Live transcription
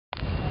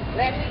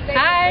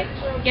Hi!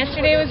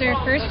 Yesterday was our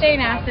first day in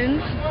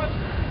Athens.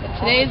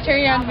 Today is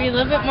turning out to be a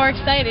little bit more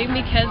exciting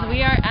because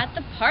we are at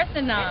the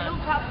Parthenon.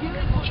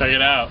 Check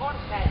it out.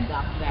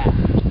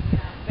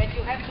 But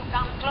you have to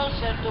come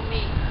closer to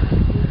me.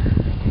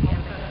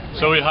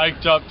 So we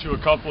hiked up to a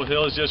couple of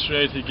hills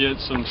yesterday to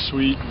get some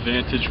sweet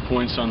vantage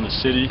points on the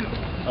city.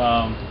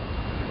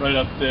 Right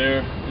up there,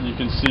 and you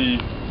can see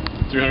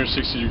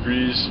 360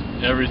 degrees,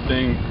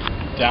 everything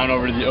down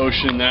over to the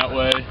ocean that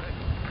way,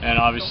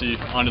 and obviously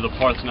onto the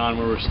Parthenon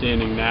where we're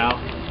standing now,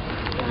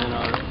 and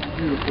our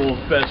beautiful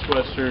Best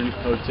Western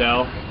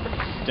Hotel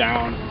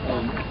down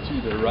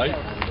to the right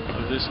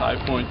of this high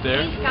point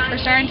there. We're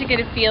starting to get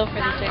a feel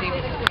for the city.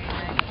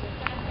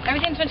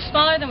 Everything's much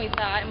smaller than we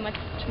thought and much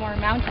more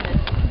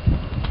mountainous.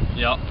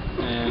 Yep,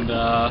 and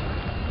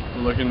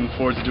we're looking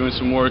forward to doing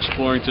some more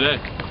exploring today.